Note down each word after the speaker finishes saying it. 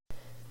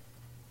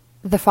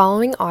The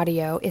following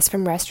audio is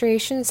from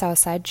Restoration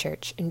Southside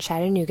Church in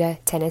Chattanooga,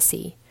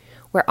 Tennessee,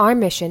 where our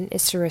mission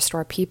is to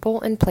restore people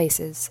and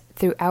places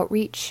through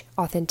outreach,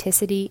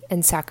 authenticity,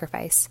 and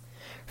sacrifice.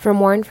 For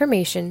more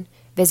information,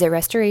 visit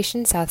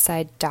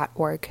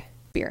restorationsouthside.org.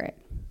 Spirit.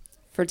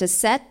 For to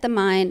set the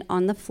mind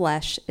on the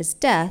flesh is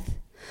death,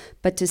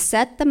 but to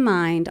set the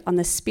mind on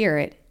the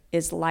Spirit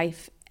is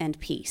life and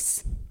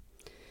peace.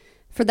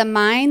 For the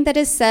mind that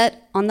is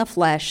set on the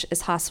flesh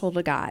is hostile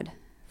to God,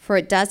 for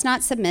it does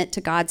not submit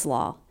to God's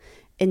law.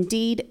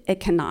 Indeed, it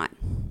cannot.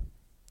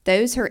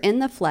 Those who are in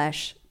the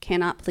flesh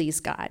cannot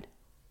please God.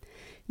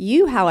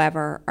 You,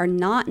 however, are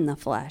not in the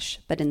flesh,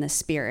 but in the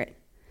Spirit,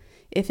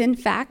 if in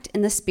fact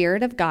in the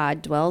Spirit of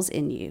God dwells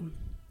in you.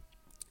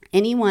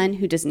 Anyone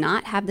who does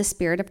not have the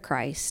Spirit of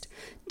Christ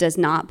does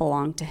not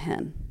belong to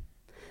him.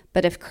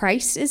 But if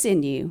Christ is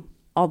in you,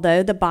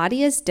 although the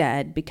body is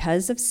dead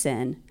because of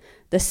sin,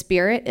 the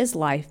Spirit is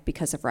life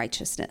because of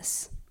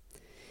righteousness.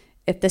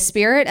 If the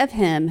Spirit of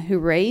him who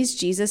raised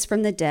Jesus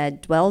from the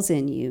dead dwells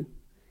in you,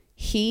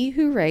 he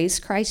who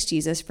raised Christ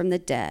Jesus from the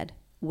dead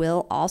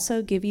will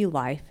also give you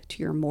life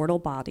to your mortal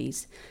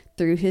bodies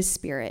through his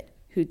Spirit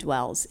who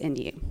dwells in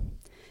you.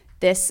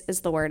 This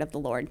is the word of the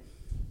Lord.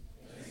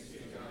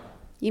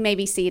 You may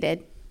be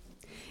seated.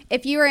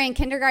 If you are in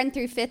kindergarten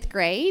through 5th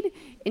grade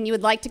and you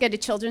would like to go to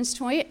Children's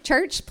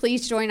Church,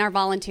 please join our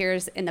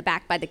volunteers in the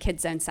back by the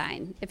Kids Zone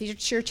sign. If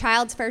it's your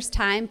child's first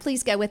time,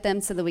 please go with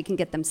them so that we can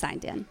get them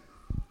signed in.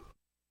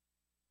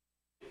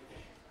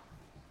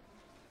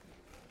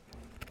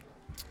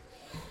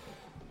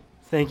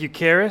 Thank you,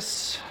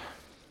 Karis.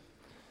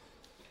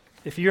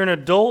 If you're an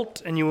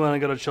adult and you want to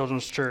go to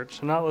Children's Church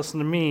and not listen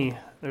to me,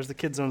 there's the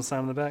Kids Zone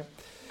sign in the back.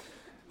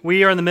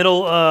 We are in the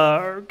middle,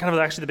 kind of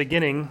actually the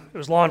beginning. It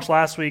was launched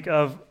last week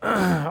of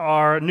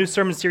our new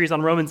sermon series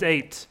on Romans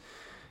 8.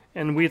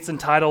 And it's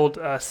entitled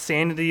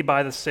Sanity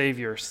by the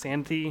Savior.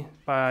 Sanity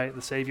by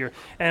the Savior.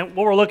 And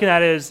what we're looking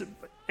at is,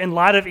 in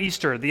light of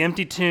Easter, the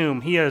empty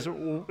tomb, he has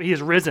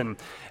risen.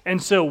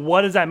 And so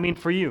what does that mean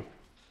for you?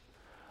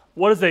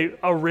 What does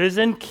a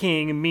risen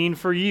king mean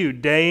for you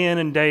day in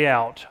and day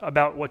out?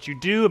 About what you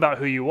do, about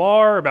who you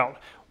are, about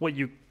what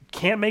you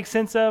can't make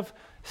sense of?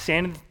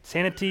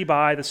 Sanity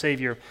by the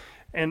Savior.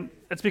 And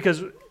that's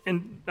because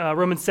in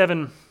Romans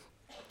 7,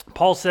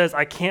 Paul says,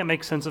 I can't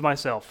make sense of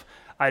myself.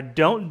 I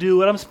don't do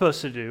what I'm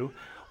supposed to do.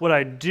 What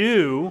I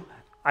do,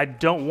 I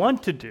don't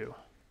want to do.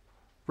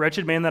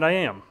 Wretched man that I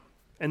am.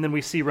 And then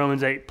we see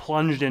Romans 8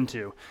 plunged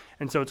into.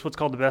 And so it's what's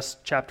called the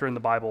best chapter in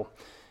the Bible.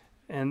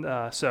 And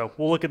so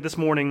we'll look at this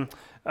morning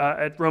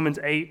at Romans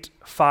 8,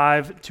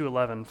 5 to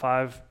 11.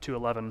 5 to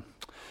 11.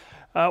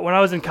 When I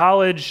was in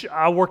college,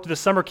 I worked at a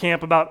summer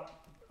camp about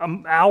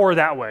an hour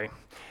that way.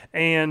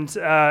 And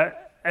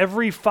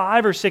every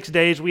 5 or 6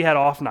 days, we had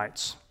off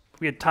nights.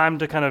 We had time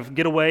to kind of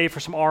get away for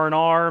some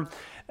R&R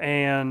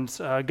and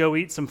go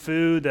eat some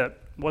food that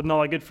wasn't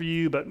all that good for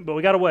you, but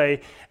we got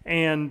away.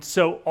 And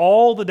so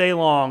all the day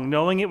long,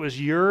 knowing it was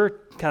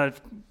your kind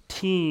of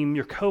team,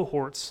 your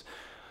cohorts,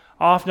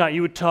 off night,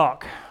 you would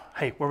talk.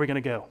 Hey, where are we going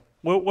to go?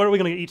 What are we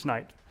going to eat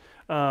tonight?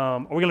 Are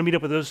we going to meet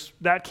up with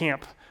that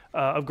camp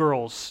of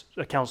girls,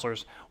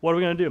 counselors? What are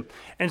we going to do?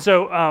 And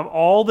so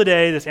all the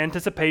day, this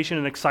anticipation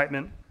and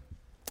excitement.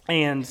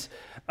 And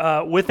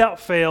without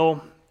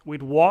fail,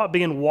 we'd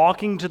begin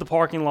walking to the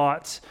parking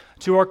lots,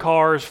 to our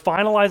cars,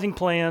 finalizing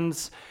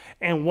plans.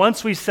 And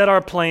once we set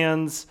our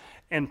plans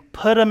and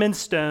put them in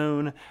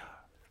stone,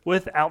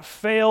 without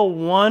fail,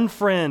 one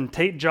friend,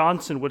 Tate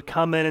Johnson, would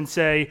come in and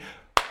say,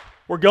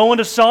 we're going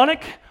to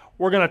Sonic,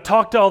 we're going to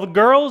talk to all the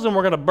girls, and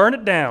we're going to burn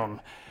it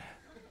down.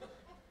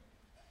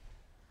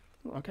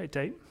 Okay,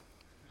 Tate.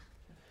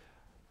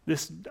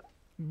 This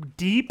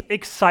deep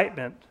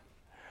excitement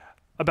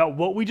about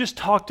what we just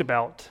talked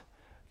about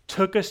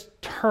took a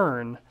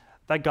turn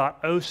that got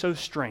oh so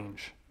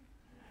strange.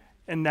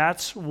 And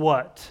that's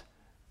what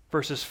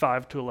verses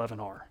 5 to 11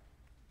 are.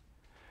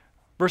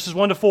 Verses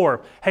 1 to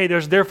 4, hey,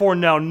 there's therefore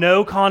now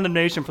no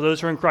condemnation for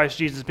those who are in Christ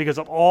Jesus because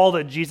of all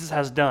that Jesus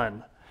has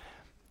done.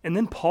 And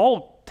then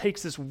Paul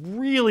takes this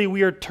really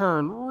weird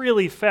turn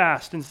really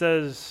fast and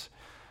says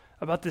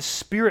about this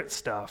spirit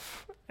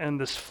stuff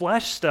and this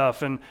flesh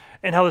stuff and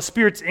how the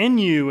Spirit's in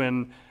you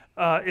and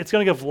it's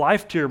going to give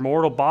life to your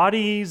mortal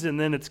bodies and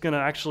then it's going to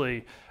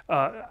actually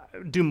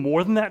do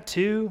more than that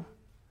too.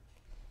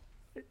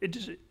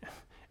 It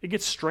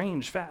gets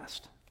strange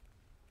fast.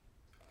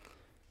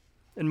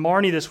 And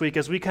Marnie this week,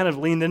 as we kind of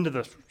leaned into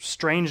the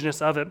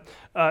strangeness of it,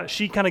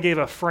 she kind of gave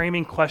a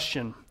framing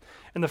question.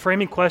 And the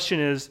framing question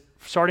is,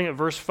 starting at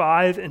verse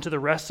 5 into the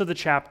rest of the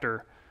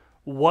chapter,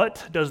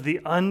 what does the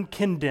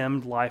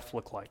uncondemned life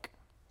look like?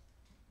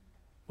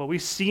 Well, we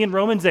see in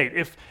Romans 8,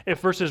 if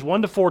verses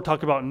 1 to 4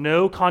 talk about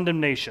no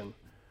condemnation,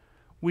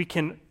 we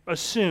can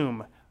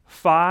assume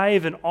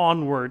 5 and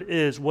onward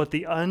is what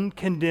the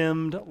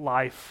uncondemned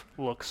life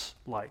looks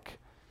like.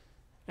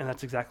 And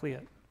that's exactly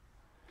it.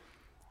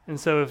 And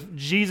so if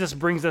Jesus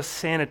brings us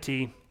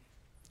sanity,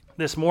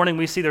 this morning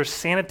we see there's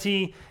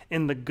sanity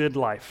in the good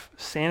life.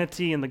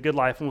 Sanity in the good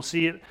life. And we'll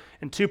see it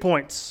in 2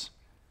 points.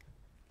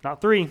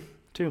 Not 3,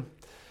 2.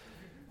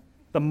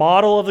 The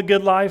model of the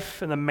good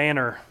life and the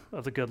manner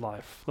of the good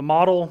life. The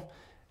model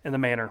and the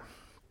manner.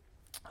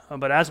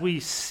 But as we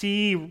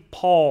see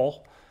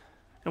Paul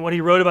and what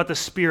he wrote about the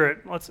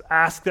Spirit, let's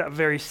ask that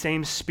very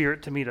same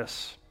Spirit to meet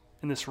us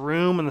in this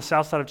room on the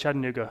south side of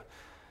Chattanooga,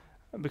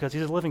 because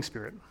he's a living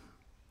Spirit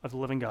of the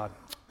living God.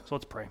 So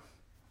let's pray.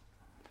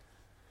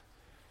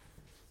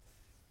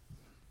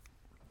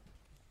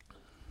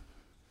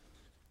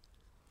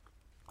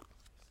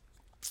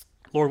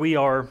 Lord, we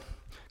are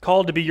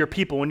called to be your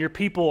people, and your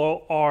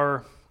people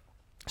are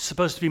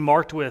supposed to be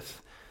marked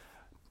with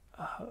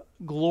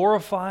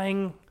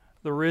glorifying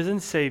the risen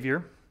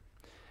Savior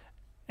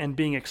and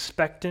being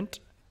expectant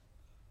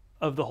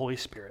of the Holy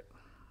Spirit.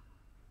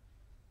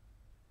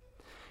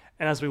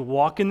 And as we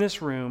walk in this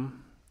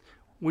room,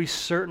 we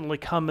certainly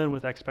come in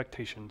with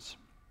expectations.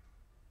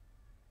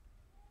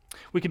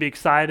 We could be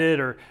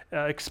excited or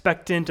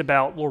expectant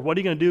about, Lord, what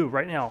are you going to do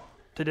right now,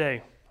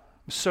 today?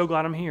 I'm so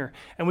glad I'm here.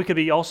 And we could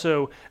be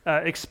also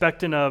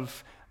expectant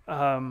of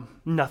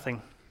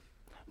nothing.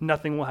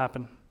 Nothing will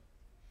happen.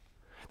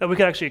 That we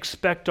could actually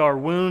expect our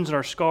wounds and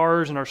our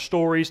scars and our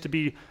stories to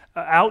be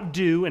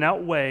outdo and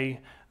outweigh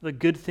the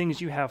good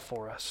things you have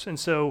for us. And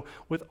so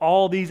with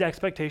all these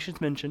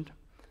expectations mentioned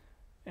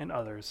and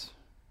others,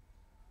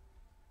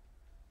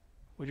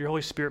 would your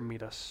Holy Spirit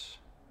meet us?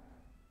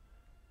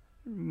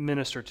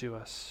 Minister to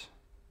us.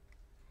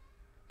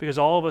 Because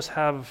all of us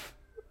have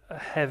a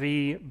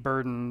heavy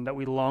burden that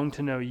we long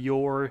to know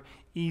your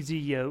easy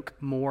yoke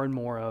more and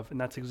more of, and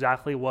that's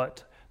exactly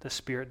what the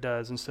Spirit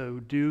does. And so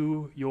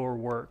do your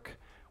work,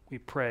 we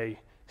pray,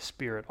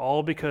 Spirit,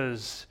 all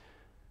because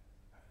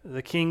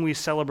the King we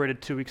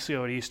celebrated 2 weeks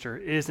ago at Easter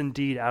is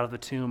indeed out of the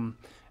tomb,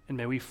 and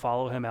may we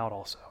follow him out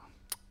also.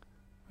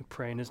 We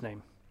pray in his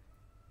name.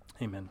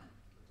 Amen.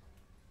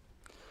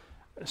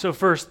 So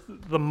first,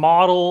 the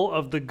model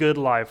of the good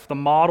life, the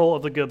model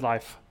of the good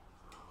life.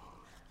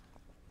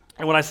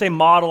 And when I say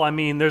model, I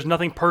mean there's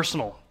nothing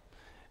personal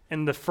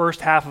in the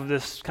first half of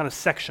this kind of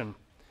section.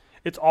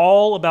 It's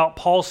all about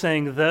Paul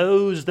saying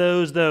those,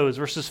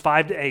 verses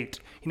 5 to 8.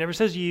 He never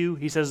says you,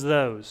 he says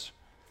those.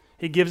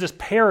 He gives this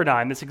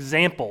paradigm, this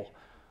example,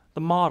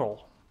 the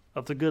model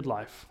of the good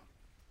life.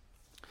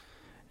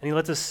 And he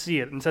lets us see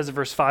it, and says in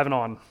verse 5 and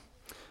on,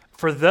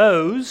 for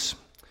those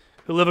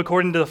who live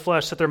according to the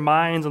flesh set their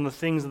minds on the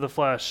things of the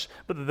flesh,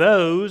 but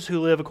those who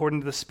live according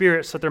to the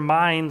Spirit set their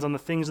minds on the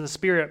things of the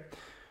Spirit.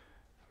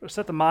 For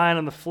set the mind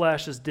on the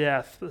flesh is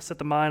death, but set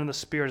the mind on the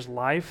Spirit is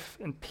life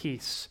and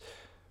peace.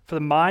 For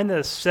the mind that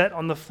is set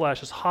on the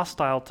flesh is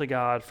hostile to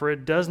God, for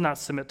it does not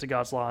submit to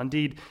God's law.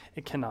 Indeed,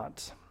 it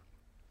cannot.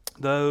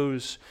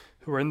 Those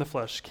who are in the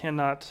flesh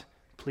cannot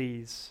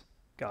please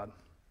God.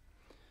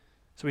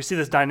 So we see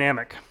this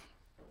dynamic,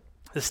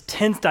 this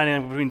tense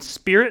dynamic between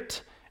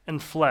spirit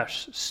and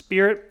flesh.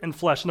 Spirit and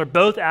flesh. And they're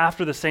both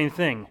after the same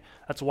thing.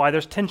 That's why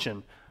there's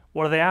tension.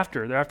 What are they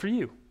after? They're after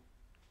you.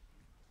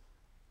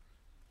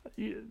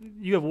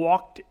 You have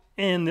walked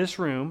in this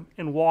room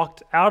and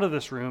walked out of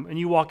this room, and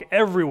you walk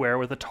everywhere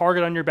with a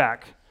target on your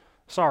back.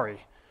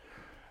 Sorry.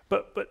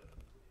 But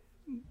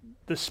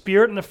the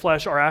spirit and the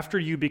flesh are after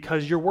you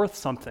because you're worth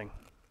something.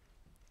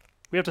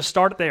 We have to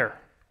start there.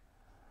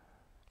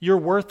 You're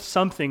worth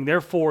something.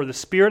 Therefore, the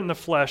spirit and the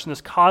flesh in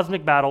this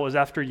cosmic battle is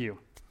after you.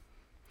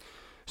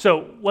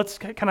 So let's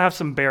kind of have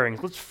some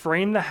bearings. Let's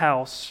frame the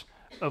house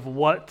of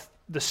what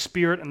the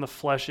spirit and the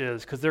flesh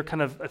is, because they're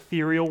kind of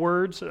ethereal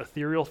words,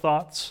 ethereal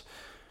thoughts.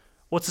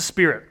 What's the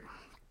spirit?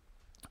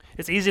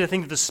 It's easy to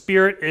think that the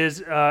spirit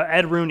is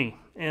Ed Rooney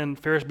in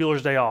Ferris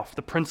Bueller's Day Off,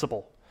 the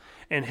principal.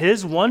 And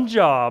his one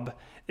job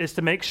is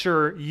to make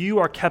sure you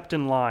are kept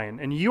in line.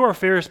 And you are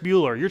Ferris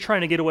Bueller. You're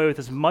trying to get away with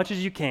as much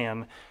as you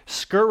can,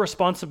 skirt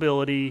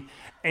responsibility,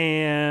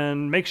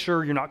 and make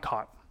sure you're not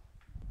caught.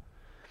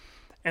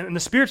 And the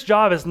Spirit's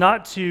job is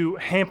not to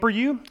hamper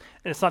you, and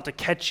it's not to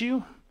catch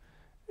you.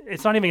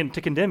 It's not even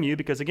to condemn you,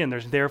 because again,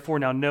 there's therefore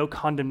now no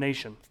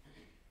condemnation.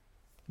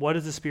 What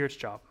is the Spirit's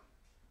job?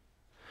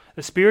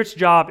 The Spirit's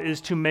job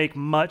is to make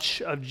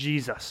much of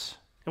Jesus.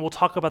 And we'll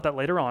talk about that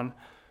later on.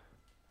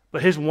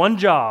 But his one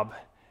job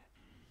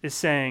is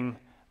saying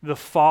the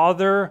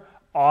Father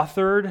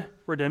authored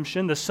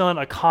redemption, the Son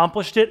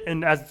accomplished it,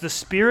 and as the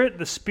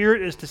Spirit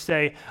is to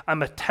say,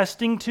 I'm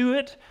attesting to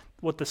it,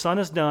 what the Son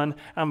has done,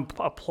 I'm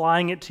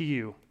applying it to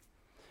you.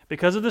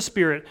 Because of the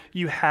Spirit,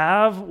 you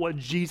have what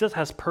Jesus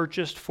has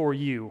purchased for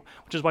you,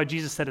 which is why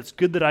Jesus said, it's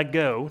good that I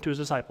go to his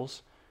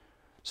disciples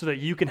so that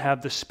you can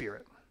have the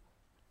Spirit.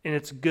 And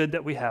it's good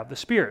that we have the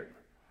Spirit.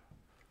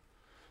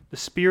 The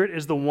Spirit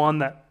is the one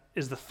that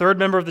is the third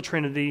member of the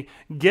Trinity,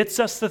 gets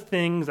us the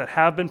things that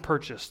have been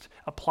purchased,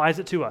 applies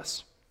it to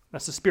us.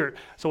 That's the Spirit.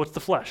 So what's the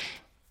flesh?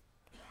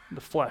 The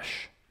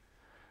flesh.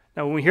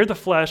 Now, when we hear the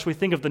flesh, we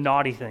think of the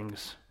naughty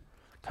things,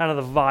 kind of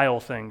the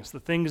vile things, the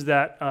things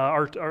that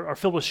are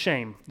filled with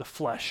shame, the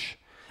flesh.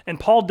 And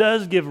Paul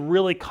does give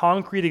really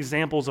concrete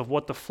examples of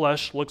what the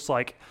flesh looks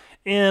like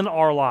in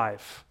our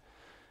life,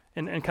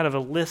 and kind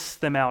of lists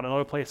them out in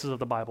other places of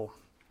the Bible.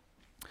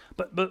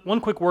 But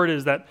one quick word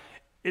is that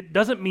it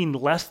doesn't mean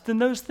less than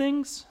those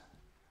things,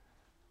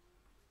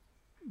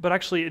 but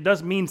actually it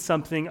does mean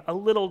something a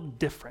little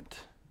different.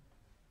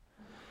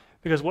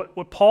 Because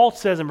what Paul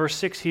says in verse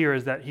 6 here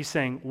is that he's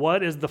saying,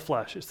 what is the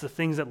flesh? It's the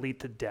things that lead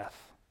to death.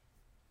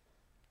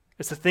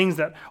 It's the things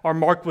that are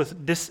marked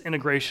with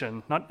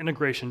disintegration, not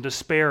integration,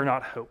 despair,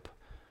 not hope.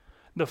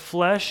 The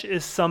flesh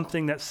is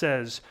something that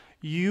says,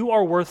 you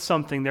are worth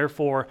something,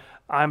 therefore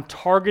I'm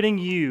targeting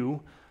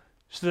you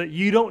so that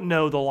you don't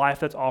know the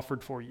life that's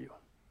offered for you.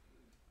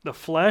 The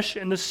flesh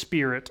and the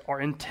spirit are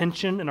in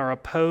tension and are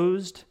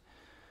opposed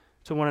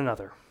to one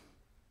another.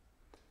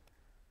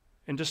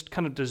 And just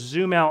kind of to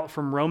zoom out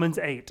from Romans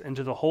 8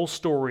 into the whole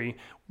story,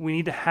 we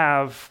need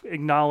to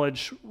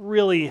acknowledge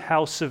really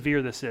how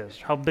severe this is,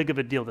 how big of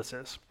a deal this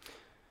is.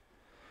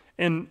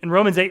 In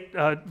Romans 8,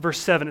 verse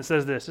 7, it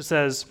says this. It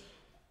says,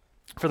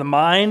 for the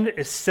mind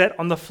is set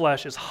on the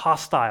flesh is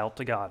hostile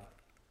to God.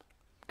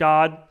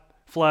 God,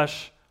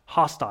 flesh,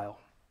 hostile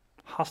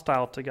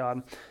to God.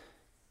 And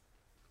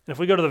if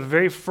we go to the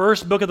very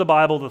first book of the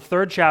Bible, the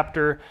 3rd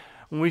chapter,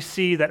 when we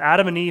see that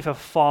Adam and Eve have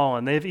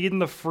fallen, they've eaten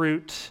the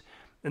fruit,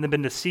 and they've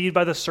been deceived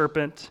by the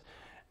serpent,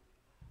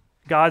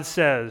 God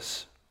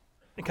says,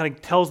 and kind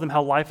of tells them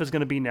how life is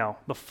going to be now.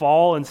 The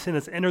fall and sin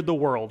has entered the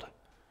world.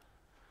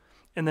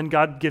 And then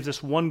God gives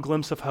us one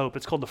glimpse of hope.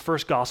 It's called the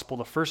first gospel,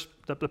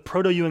 the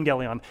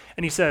proto-evangelion.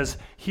 And he says,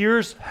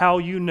 here's how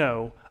you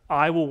know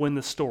I will win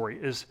the story,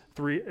 is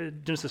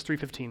Genesis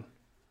 3:15.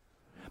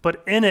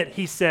 But in it,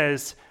 he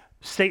says,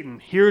 Satan,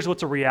 here's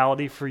what's a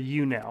reality for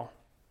you now.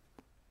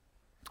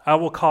 I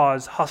will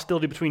cause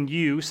hostility between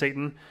you,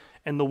 Satan,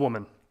 and the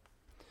woman,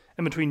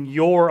 and between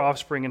your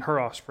offspring and her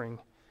offspring.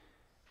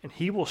 And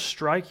he will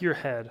strike your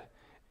head,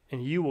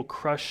 and you will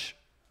crush,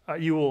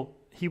 you will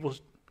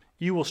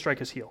strike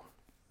his heel.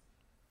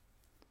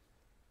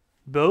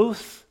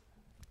 Both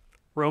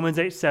Romans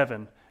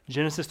 8:7,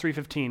 Genesis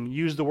 3:15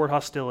 use the word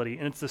hostility,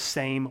 and it's the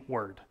same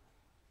word.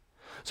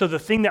 So the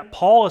thing that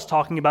Paul is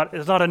talking about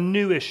is not a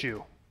new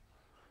issue.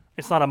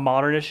 It's not a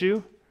modern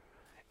issue.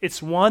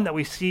 It's one that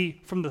we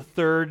see from the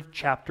 3rd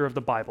chapter of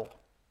the Bible.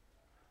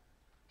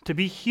 To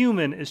be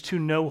human is to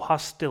know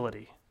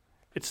hostility.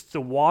 It's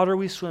the water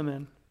we swim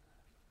in.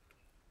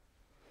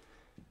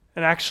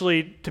 And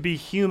actually, to be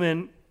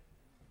human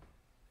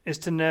is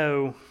to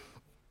know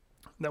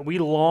that we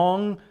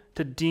long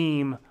to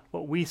deem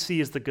what we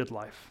see as the good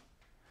life.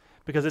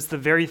 Because it's the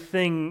very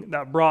thing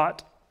that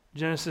brought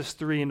Genesis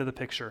 3 into the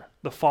picture,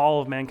 the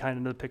fall of mankind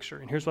into the picture.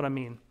 And here's what I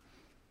mean.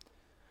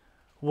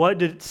 What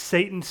did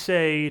Satan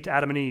say to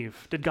Adam and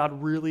Eve? Did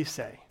God really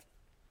say?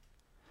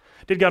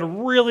 Did God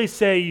really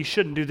say you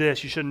shouldn't do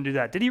this, you shouldn't do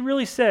that? Did he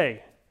really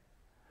say?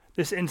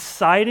 This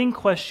inciting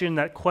question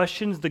that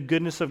questions the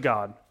goodness of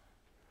God.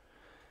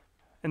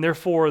 And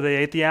therefore they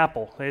ate the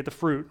apple, they ate the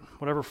fruit,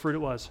 whatever fruit it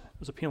was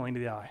appealing to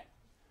the eye.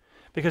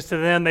 Because to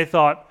them they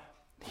thought,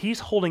 he's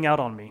holding out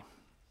on me.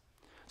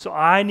 So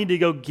I need to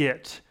go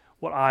get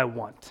what I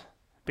want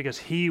because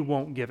he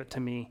won't give it to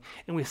me.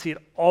 And we see it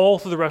all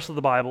through the rest of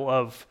the Bible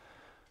of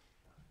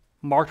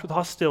marked with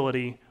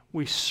hostility,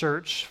 we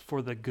search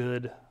for the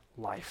good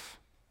life.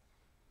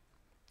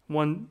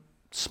 One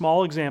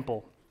small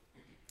example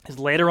is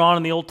later on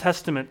in the Old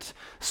Testament,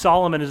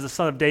 Solomon is the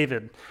son of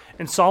David.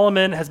 And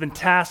Solomon has been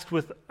tasked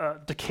with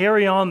to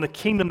carry on the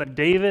kingdom that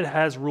David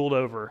has ruled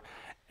over.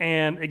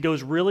 And it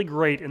goes really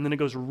great, and then it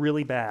goes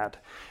really bad.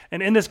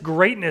 And in this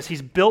greatness,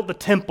 he's built the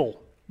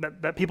temple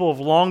that people have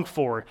longed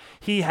for.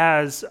 He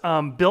has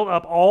built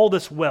up all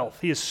this wealth.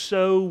 He is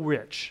so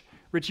rich.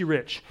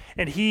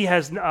 And he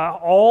has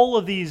all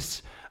of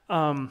these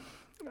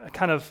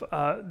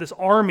this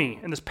army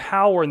and this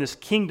power and this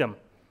kingdom.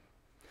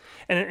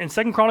 And in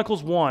 2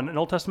 Chronicles 1, an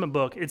Old Testament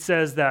book, it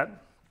says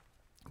that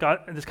God,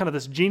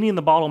 this genie in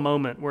the bottle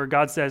moment where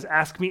God says,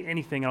 ask me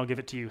anything and I'll give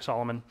it to you,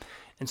 Solomon.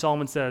 And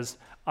Solomon says,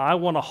 I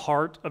want a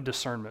heart of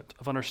discernment,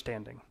 of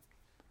understanding.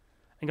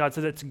 And God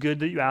says, it's good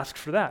that you asked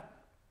for that.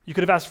 You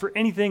could have asked for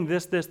anything,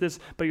 this,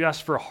 but you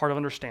asked for a heart of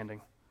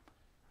understanding.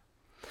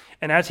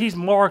 And as he's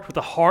marked with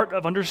a heart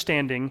of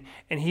understanding,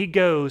 and he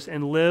goes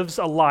and lives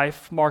a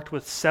life marked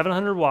with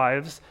 700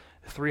 wives,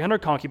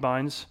 300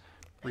 concubines,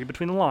 read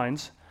between the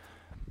lines.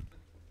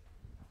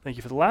 Thank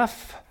you for the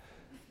laugh.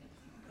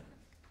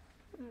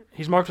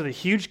 He's marked with a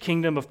huge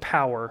kingdom of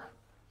power.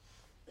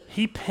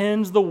 He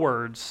pens the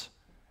words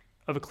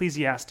of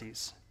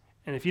Ecclesiastes.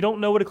 And if you don't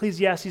know what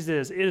Ecclesiastes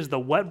is, it is the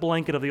wet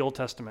blanket of the Old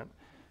Testament.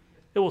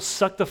 It will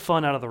suck the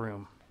fun out of the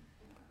room.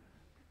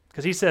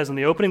 Because he says in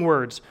the opening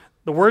words,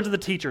 the words of the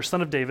teacher,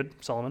 son of David,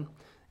 Solomon,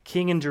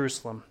 king in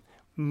Jerusalem,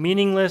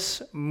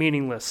 meaningless,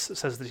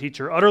 says the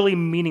teacher, utterly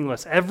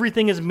meaningless.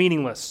 Everything is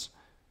meaningless.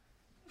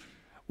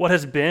 What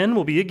has been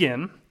will be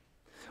again.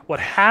 What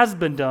has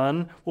been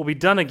done will be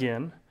done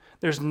again.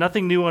 There's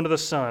nothing new under the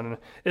sun.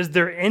 Is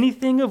there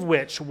anything of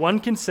which one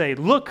can say,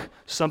 look,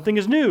 something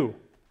is new?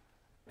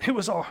 It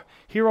was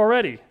here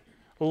already,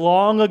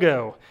 long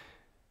ago.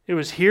 It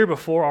was here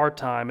before our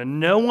time, and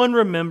no one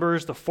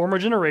remembers the former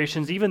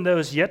generations, even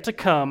those yet to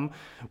come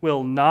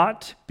will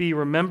not be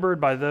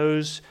remembered by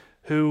those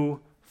who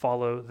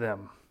follow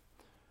them.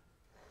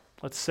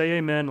 Let's say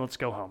amen, let's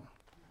go home.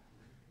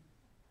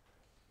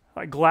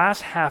 like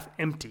glass half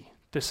empty,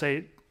 to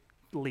say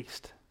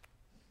least.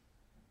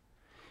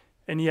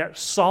 And yet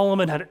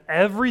Solomon had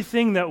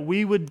everything that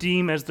we would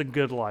deem as the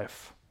good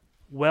life: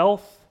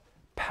 wealth,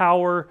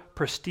 power,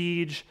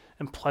 prestige,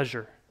 and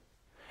pleasure.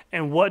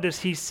 And what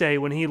does he say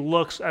when he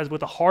looks as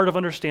with a heart of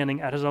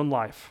understanding at his own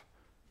life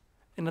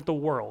and at the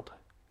world?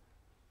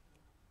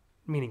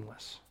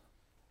 Meaningless.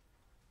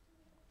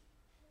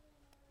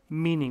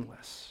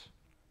 Meaningless.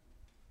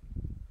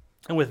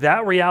 And with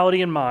that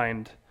reality in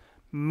mind,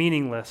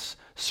 meaningless,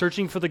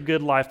 searching for the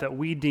good life that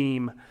we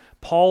deem,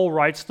 Paul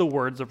writes the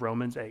words of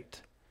Romans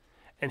 8.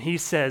 And he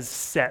says,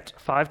 set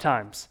 5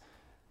 times.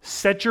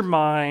 Set your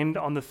mind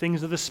on the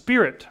things of the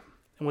Spirit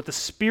and what the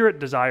Spirit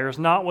desires,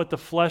 not what the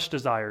flesh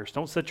desires.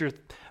 Don't set your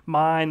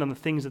mind on the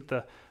things that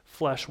the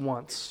flesh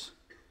wants.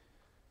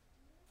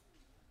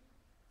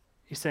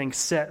 He's saying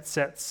set,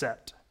 set,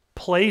 set.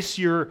 Place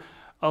your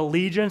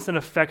allegiance and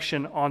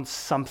affection on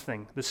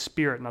something, the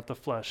Spirit, not the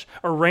flesh.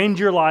 Arrange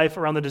your life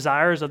around the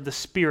desires of the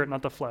Spirit,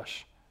 not the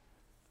flesh.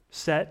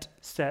 Set,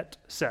 set,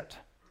 set.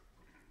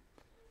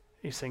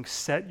 He's saying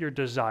set your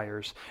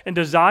desires. And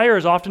desire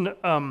is often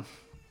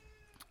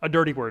a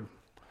dirty word,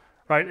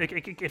 right?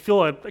 It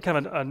feels like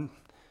kind of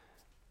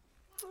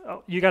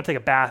you got to take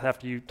a bath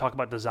after you talk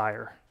about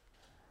desire.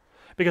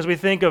 Because we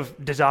think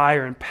of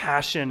desire and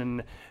passion,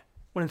 and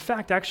when in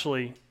fact,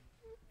 actually,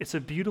 it's a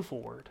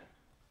beautiful word.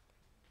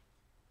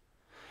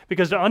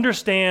 Because to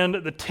understand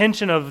the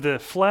tension of the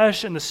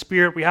flesh and the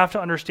Spirit, we have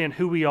to understand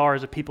who we are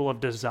as a people of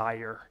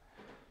desire.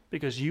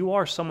 Because you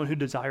are someone who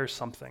desires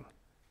something.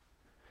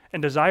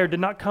 And desire did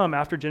not come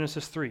after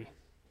Genesis 3. It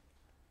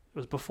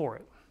was before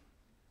it.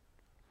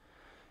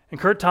 And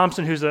Kurt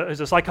Thompson, who's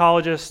a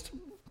psychologist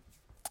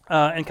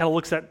and kind of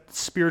looks at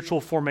spiritual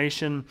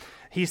formation,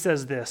 he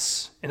says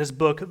this in his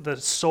book, The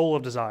Soul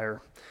of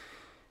Desire.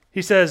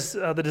 He says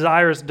the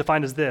desire is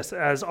defined as this: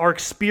 as our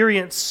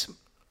experience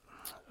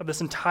of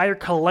this entire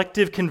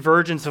collective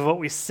convergence of what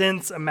we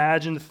sense,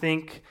 imagine,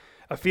 think,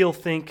 feel,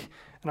 think,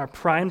 and are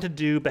primed to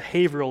do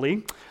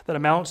behaviorally that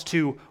amounts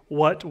to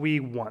what we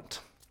want.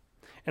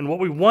 And what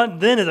we want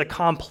then is a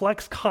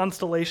complex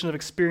constellation of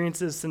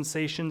experiences,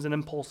 sensations, and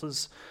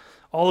impulses,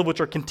 all of which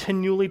are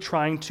continually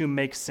trying to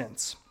make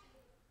sense.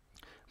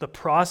 The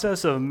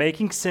process of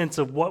making sense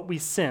of what we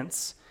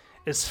sense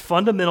is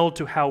fundamental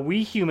to how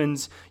we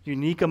humans,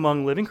 unique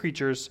among living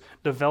creatures,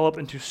 develop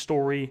into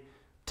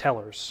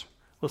storytellers.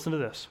 Listen to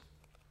this.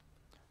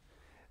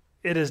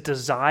 It is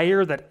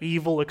desire that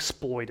evil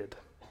exploited,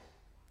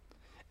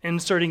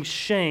 inserting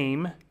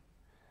shame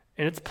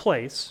in its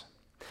place.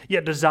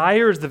 Yet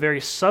desire is the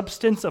very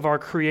substance of our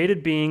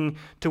created being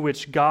to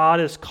which God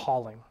is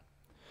calling.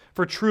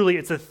 For truly,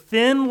 it's a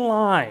thin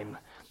line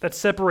that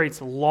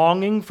separates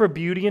longing for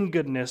beauty and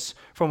goodness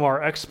from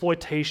our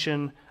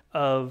exploitation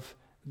of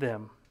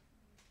them.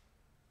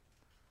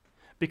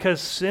 Because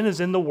sin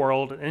is in the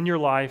world, in your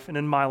life, and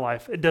in my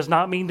life, it does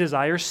not mean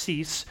desire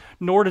cease,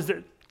 nor does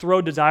it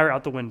throw desire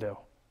out the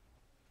window.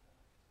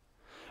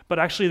 But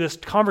actually, this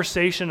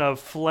conversation of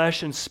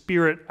flesh and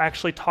spirit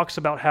actually talks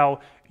about how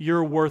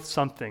you're worth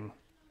something.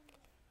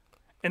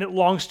 And it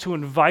longs to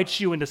invite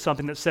you into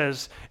something that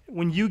says,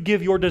 when you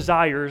give your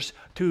desires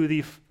to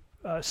the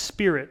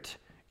Spirit,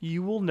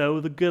 you will know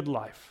the good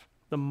life,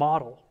 the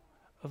model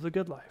of the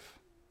good life.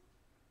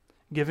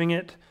 Giving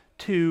it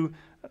to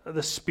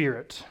the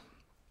Spirit.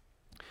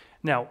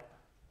 Now,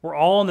 we're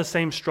all in the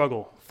same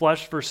struggle,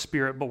 flesh versus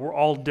spirit, but we're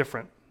all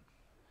different.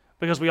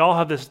 Because we all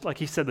have this, like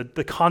he said,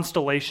 the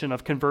constellation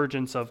of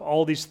convergence of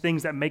all these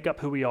things that make up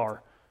who we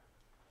are.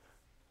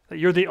 That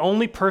you're the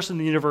only person in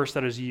the universe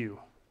that is you.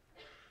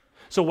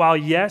 So while,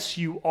 yes,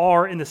 you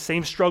are in the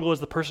same struggle as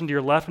the person to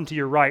your left and to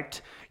your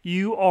right,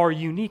 you are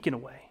unique in a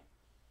way.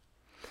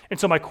 And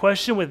so my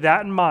question with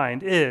that in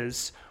mind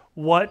is,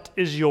 what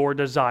is your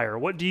desire?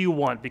 What do you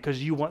want?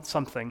 Because you want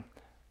something.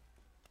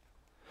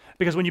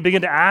 Because when you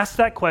begin to ask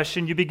that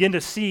question, you begin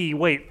to see,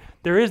 wait,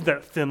 there is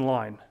that thin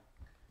line.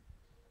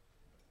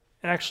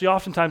 And actually,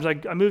 oftentimes, I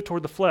move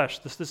toward the flesh,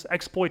 this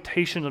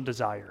exploitation of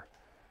desire,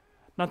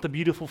 not the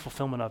beautiful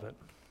fulfillment of it.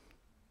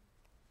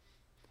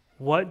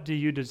 What do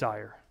you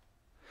desire?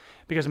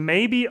 Because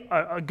maybe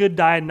a good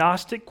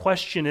diagnostic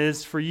question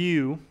is for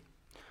you,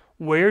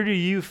 where do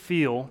you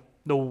feel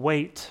the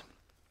weight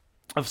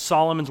of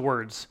Solomon's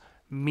words,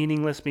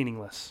 meaningless,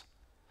 meaningless?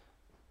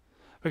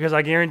 Because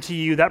I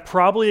guarantee you that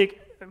probably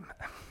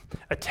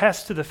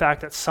attests to the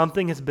fact that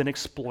something has been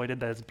exploited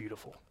that is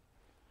beautiful.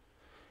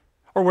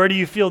 Or where do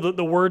you feel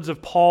the words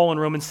of Paul in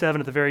Romans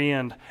 7 at the very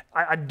end?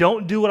 I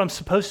don't do what I'm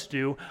supposed to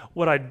do.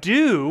 What I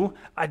do,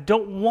 I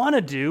don't want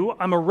to do.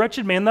 I'm a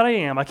wretched man that I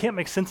am. I can't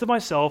make sense of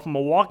myself. I'm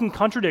a walking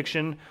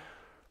contradiction.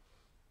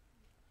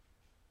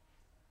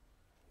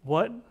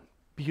 What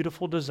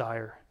beautiful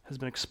desire has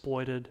been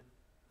exploited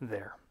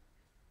there?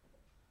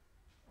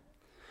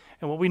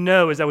 And what we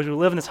know is that as we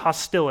live in this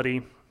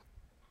hostility,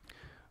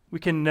 we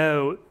can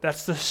know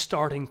that's the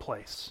starting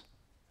place.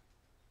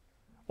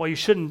 While you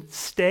shouldn't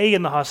stay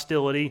in the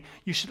hostility,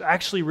 you should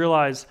actually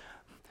realize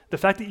the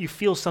fact that you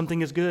feel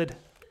something is good.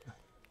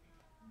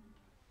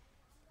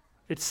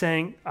 It's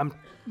saying,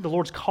 the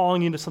Lord's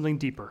calling you into something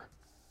deeper,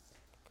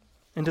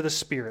 into the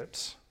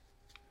Spirit.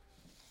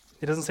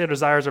 He doesn't say our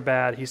desires are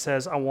bad. He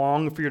says, I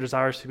long for your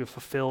desires to be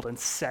fulfilled and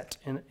set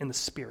in the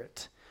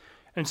Spirit.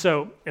 And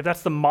so, if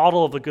that's the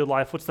model of the good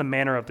life, what's the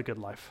manner of the good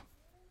life?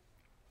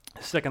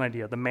 Second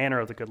idea, the manner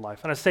of the good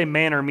life. And I say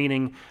manner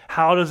meaning,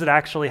 how does it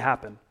actually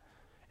happen?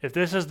 If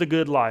this is the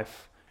good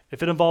life,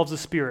 if it involves the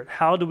Spirit,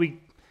 how do we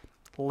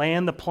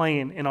land the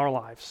plane in our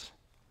lives?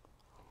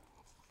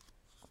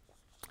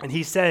 And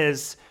he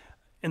says,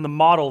 in the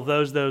model,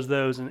 those,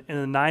 in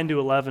the 9 to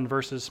 11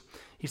 verses,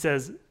 he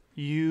says,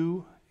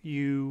 you.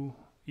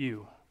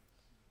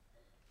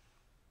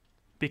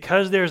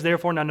 Because there is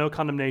therefore now no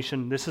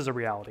condemnation, this is a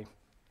reality.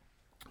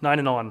 9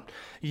 and on.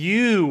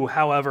 You,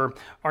 however,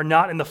 are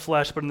not in the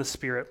flesh, but in the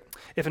Spirit,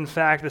 if in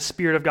fact the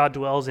Spirit of God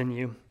dwells in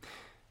you.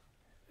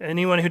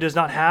 Anyone who does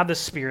not have the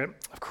Spirit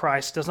of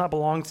Christ does not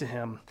belong to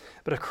him.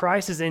 But if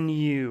Christ is in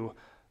you,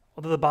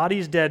 although the body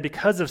is dead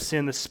because of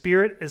sin, the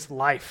Spirit is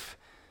life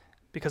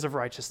because of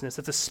righteousness.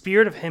 If the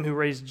Spirit of him who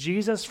raised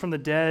Jesus from the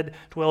dead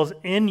dwells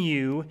in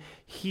you,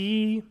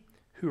 he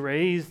who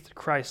raised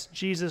Christ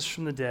Jesus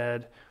from the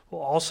dead will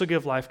also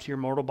give life to your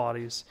mortal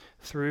bodies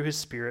through his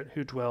Spirit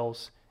who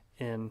dwells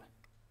in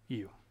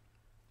you.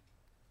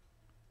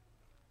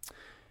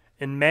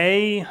 In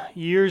May,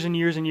 years and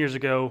years and years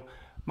ago,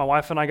 my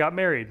wife and I got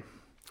married.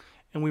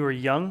 And we were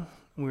young,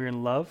 and we were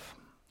in love,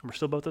 and we're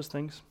still both those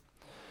things.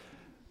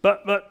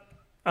 But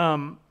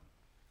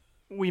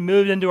we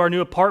moved into our new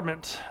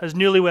apartment as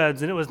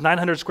newlyweds, and it was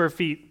 900 square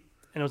feet,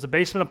 and it was a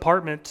basement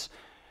apartment.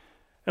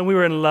 And we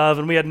were in love,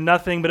 and we had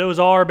nothing, but it was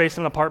our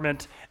basement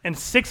apartment. And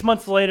 6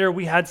 months later,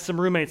 we had some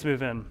roommates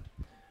move in.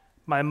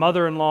 My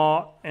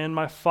mother-in-law and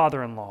my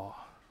father-in-law.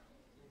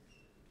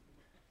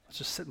 Let's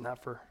just sit in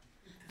that for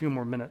a few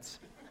more minutes.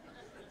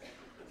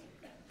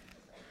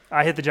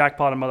 I hit the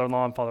jackpot on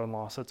mother-in-law and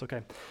father-in-law, so it's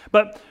okay.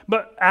 But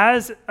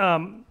as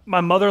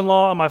my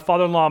mother-in-law and my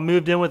father-in-law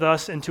moved in with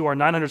us into our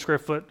 900 square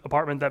foot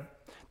apartment that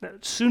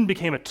soon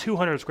became a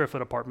 200 square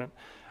foot apartment,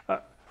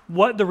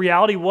 what the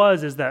reality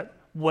was is that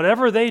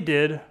whatever they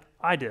did,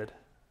 I did.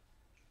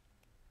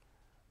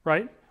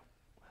 Right?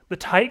 The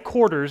tight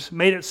quarters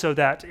made it so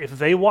that if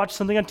they watched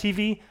something on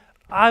TV,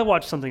 I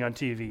watched something on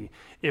TV.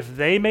 If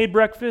they made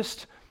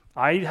breakfast,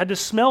 I had to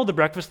smell the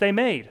breakfast they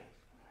made,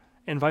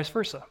 and vice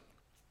versa.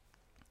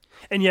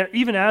 And yet,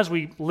 even as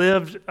we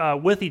lived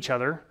with each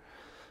other,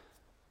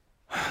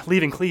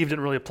 leave and cleave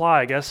didn't really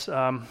apply, I guess,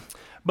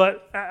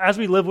 but as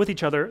we lived with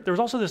each other, there was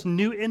also this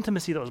new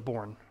intimacy that was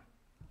born.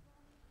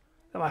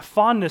 And my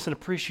fondness and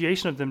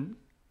appreciation of them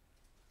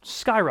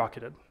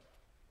skyrocketed.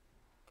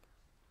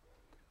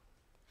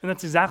 And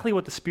that's exactly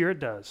what the Spirit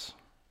does.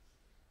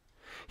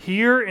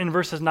 Here in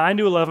verses 9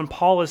 to 11,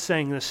 Paul is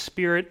saying the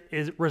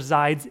Spirit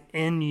resides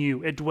in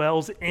you. It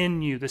dwells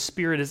in you. The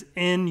Spirit is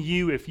in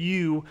you if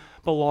you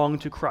belong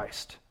to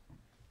Christ.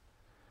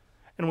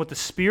 And what the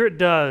Spirit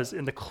does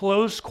in the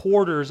close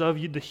quarters of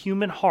the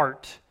human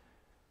heart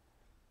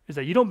is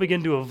that you don't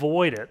begin to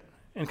avoid it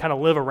and kind of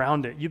live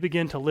around it. You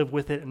begin to live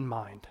with it in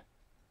mind.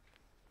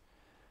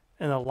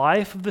 And the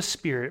life of the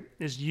Spirit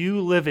is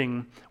you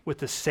living with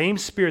the same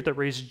Spirit that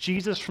raised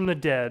Jesus from the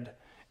dead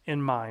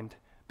in mind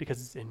because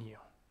it's in you.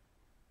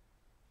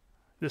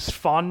 This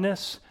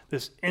fondness,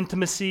 this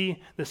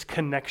intimacy, this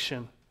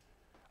connection,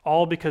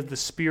 all because the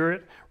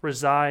Spirit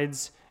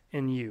resides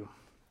in you.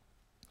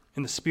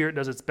 And the Spirit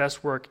does its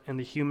best work in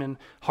the human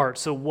heart.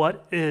 So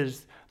what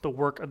is the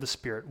work of the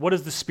Spirit? What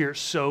is the Spirit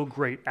so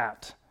great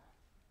at?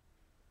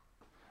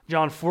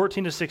 John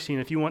 14 to 16,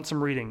 if you want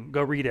some reading,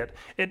 go read it.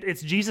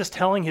 It's Jesus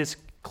telling his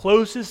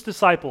closest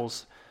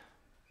disciples,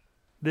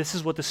 this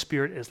is what the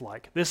Spirit is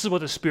like. This is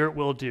what the Spirit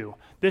will do.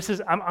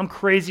 I'm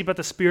crazy about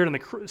the Spirit, and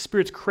the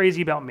Spirit's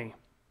crazy about me.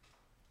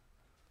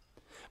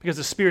 Because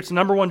the Spirit's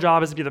number one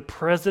job is to be the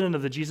president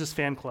of the Jesus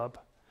fan club.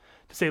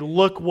 To say,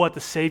 look what the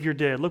Savior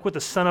did. Look what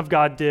the Son of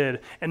God did.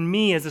 And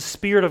me, as the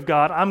Spirit of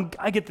God,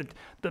 I get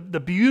the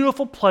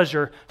beautiful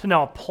pleasure to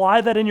now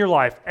apply that in your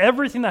life.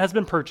 Everything that has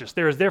been purchased,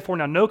 there is therefore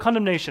now no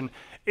condemnation.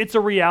 It's a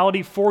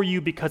reality for you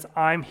because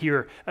I'm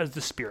here as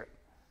the Spirit.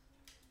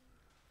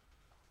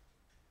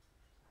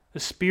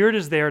 The Spirit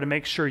is there to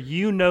make sure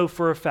you know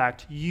for a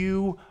fact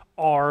you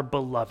are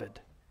beloved.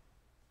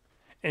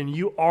 And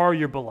you are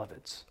your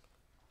beloveds.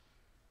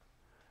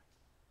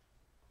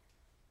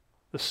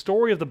 The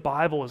story of the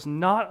Bible is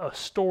not a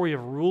story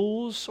of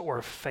rules or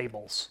of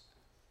fables.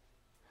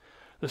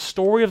 The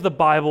story of the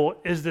Bible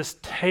is this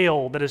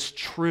tale that is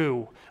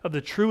true, of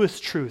the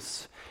truest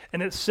truths.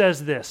 And it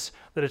says this,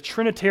 that a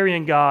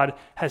Trinitarian God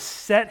has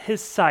set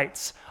his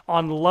sights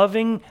on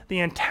loving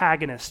the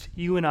antagonist,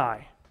 you and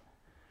I.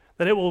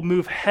 That it will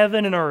move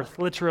heaven and earth,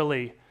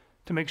 literally,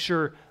 to make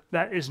sure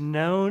that is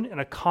known and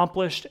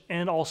accomplished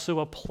and also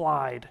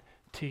applied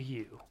to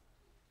you.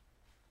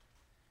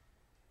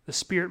 The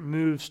Spirit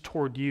moves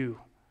toward you,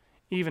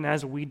 even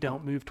as we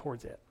don't move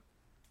towards it.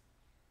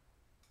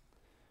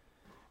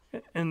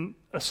 In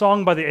a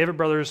song by the Avett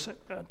Brothers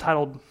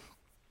titled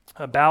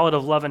A Ballad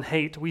of Love and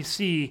Hate, we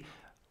see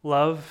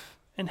love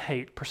and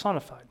hate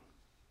personified.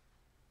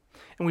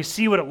 and we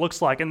see what it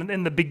looks like.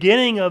 And the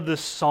beginning of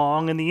this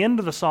song and the end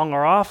of the song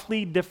are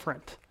awfully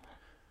different.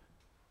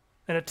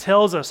 And it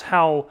tells us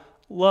how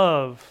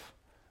love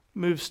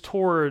moves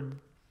toward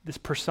this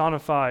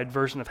personified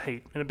version of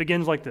hate. And it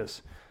begins like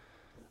this.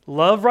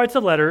 Love writes a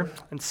letter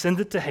and sends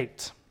it to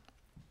hate.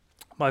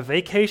 My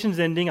vacation's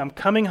ending. I'm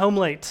coming home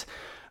late.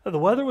 The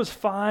weather was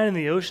fine and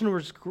the ocean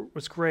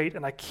was great,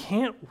 and I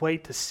can't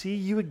wait to see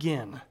you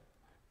again.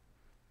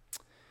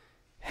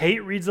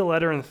 Hate reads the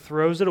letter and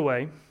throws it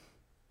away.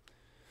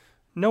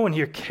 No one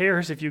here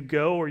cares if you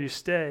go or you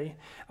stay.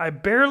 I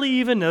barely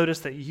even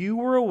noticed that you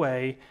were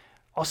away.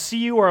 I'll see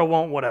you or I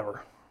won't,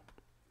 whatever.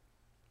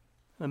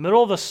 In the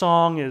middle of the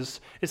song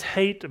is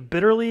hate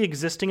bitterly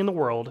existing in the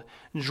world,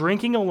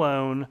 drinking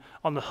alone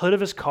on the hood of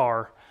his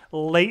car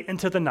late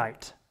into the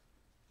night.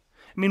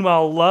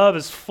 Meanwhile, love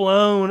has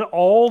flown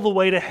all the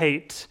way to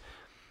hate,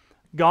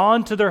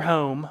 gone to their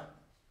home,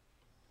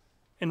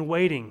 and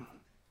waiting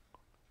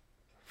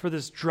for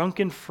this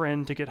drunken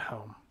friend to get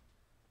home.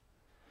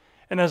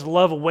 And as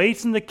love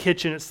waits in the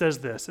kitchen, it says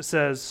this. It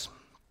says,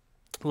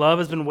 love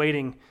has been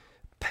waiting,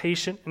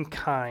 patient and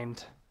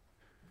kind,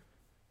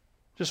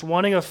 just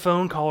wanting a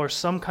phone call or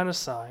some kind of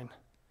sign.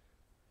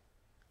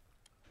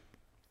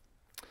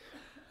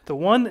 The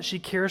one that she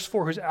cares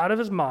for who's out of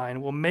his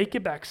mind will make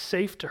it back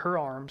safe to her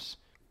arms.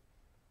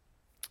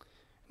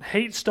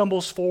 Hate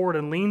stumbles forward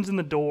and leans in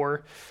the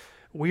door,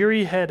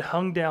 weary head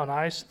hung down,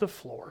 eyes to the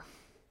floor.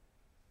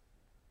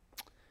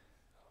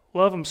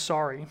 Love, I'm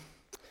sorry.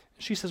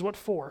 She says, what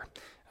for?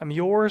 I'm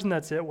yours and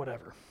that's it,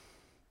 whatever.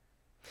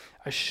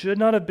 I should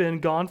not have been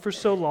gone for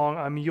so long.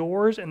 I'm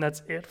yours and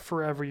that's it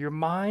forever. You're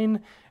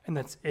mine and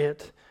that's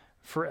it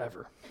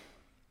forever.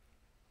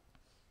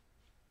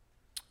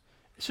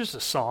 It's just a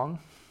song.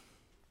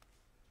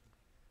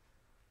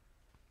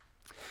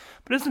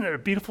 But isn't it a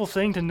beautiful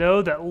thing to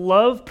know that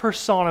love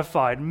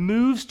personified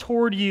moves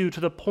toward you to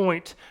the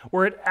point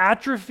where it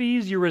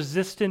atrophies your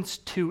resistance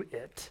to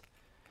it?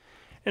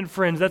 And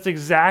friends, that's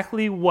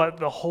exactly what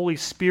the Holy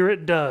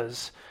Spirit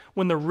does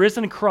when the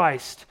risen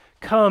Christ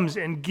comes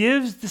and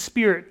gives the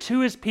Spirit to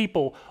his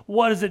people.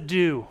 What does it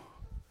do?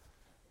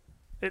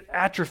 It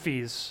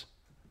atrophies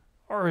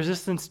our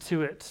resistance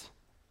to it,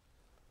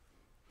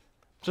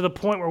 to the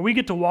point where we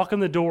get to walk in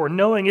the door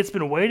knowing it's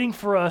been waiting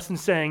for us and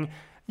saying,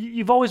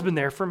 you've always been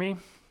there for me,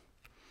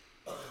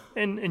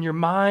 and you're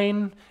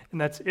mine, and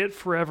that's it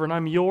forever, and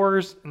I'm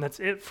yours, and that's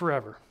it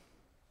forever.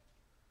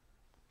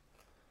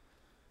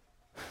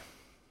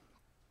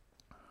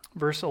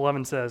 Verse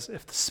 11 says,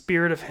 if the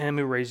spirit of him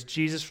who raised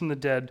Jesus from the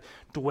dead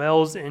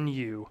dwells in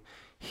you,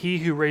 he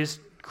who raised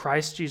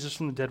Christ Jesus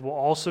from the dead will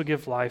also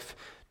give life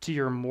to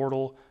your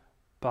mortal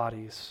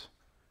bodies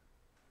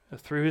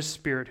through his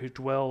Spirit who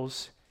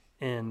dwells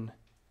in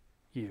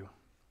you.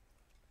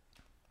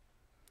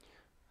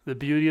 The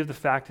beauty of the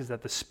fact is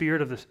that the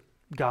Spirit of the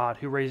God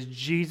who raised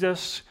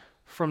Jesus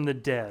from the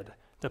dead,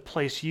 the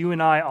place you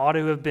and I ought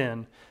to have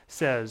been,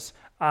 says,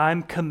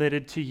 I'm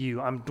committed to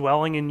you. I'm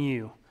dwelling in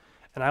you,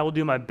 and I will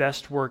do my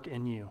best work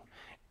in you.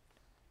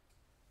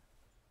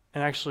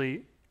 And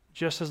actually,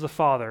 just as the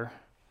Father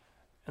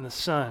and the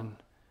Son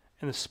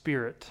and the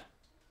Spirit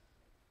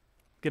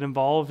get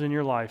involved in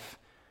your life,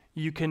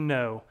 you can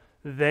know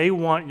they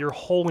want your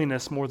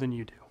holiness more than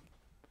you do.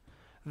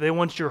 They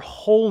want your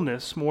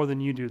wholeness more than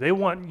you do. They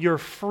want your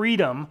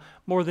freedom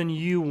more than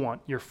you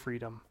want your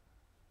freedom.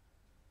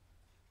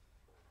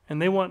 And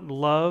they want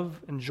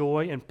love and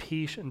joy and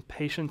peace and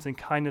patience and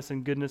kindness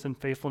and goodness and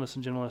faithfulness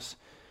and gentleness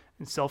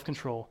and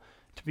self-control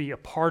to be a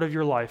part of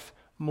your life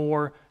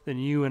more than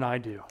you and I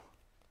do.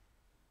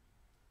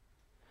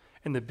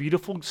 And the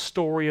beautiful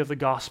story of the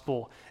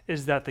gospel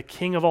is that the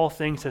King of all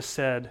things has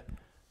said,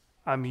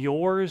 I'm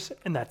yours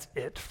and that's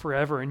it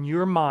forever, and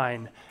you're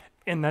mine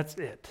and that's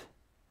it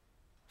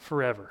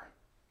forever.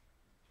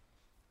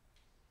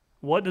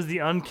 What does the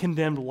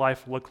uncondemned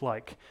life look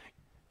like?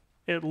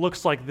 It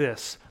looks like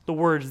this. The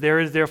words, there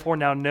is therefore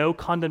now no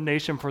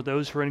condemnation for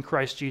those who are in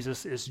Christ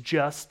Jesus, is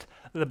just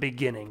the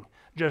beginning,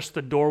 just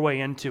the doorway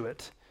into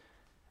it.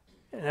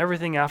 And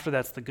everything after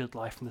that's the good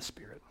life in the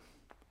Spirit.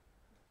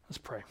 Let's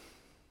pray.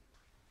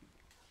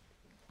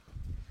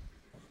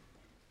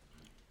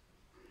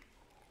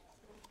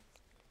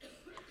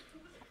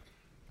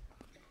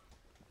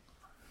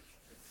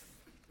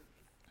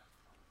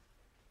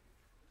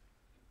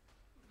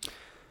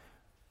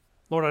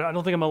 Lord, I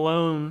don't think I'm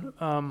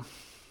alone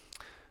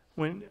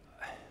when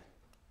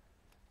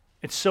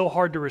it's so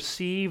hard to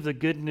receive the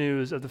good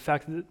news of the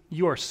fact that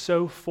you are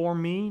so for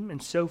me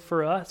and so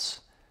for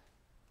us.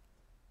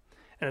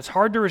 And it's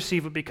hard to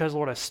receive it because,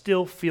 Lord, I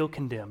still feel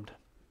condemned.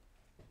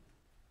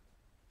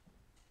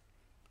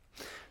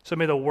 So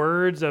may the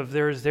words of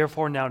there is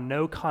therefore now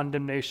no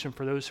condemnation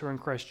for those who are in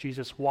Christ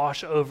Jesus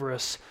wash over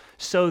us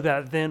so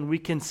that then we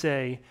can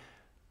say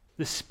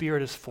the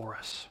Spirit is for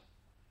us.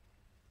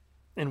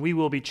 And we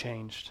will be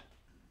changed.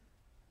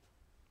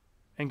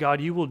 And God,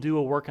 you will do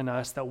a work in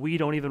us that we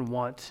don't even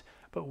want,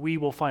 but we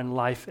will find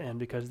life in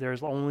because there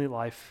is only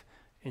life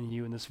in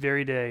you. In this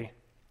very day,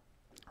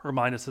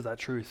 remind us of that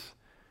truth.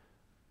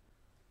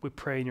 We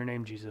pray in your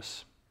name,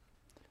 Jesus.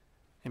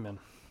 Amen.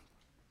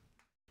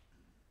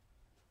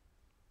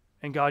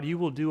 And God, you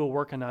will do a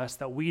work in us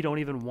that we don't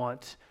even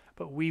want,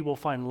 but we will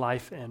find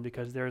life in,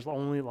 because there is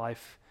only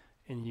life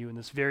in you. In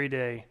this very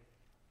day,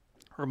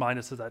 remind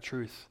us of that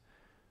truth.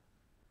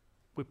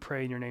 We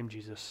pray in your name,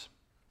 Jesus.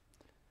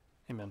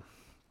 Amen.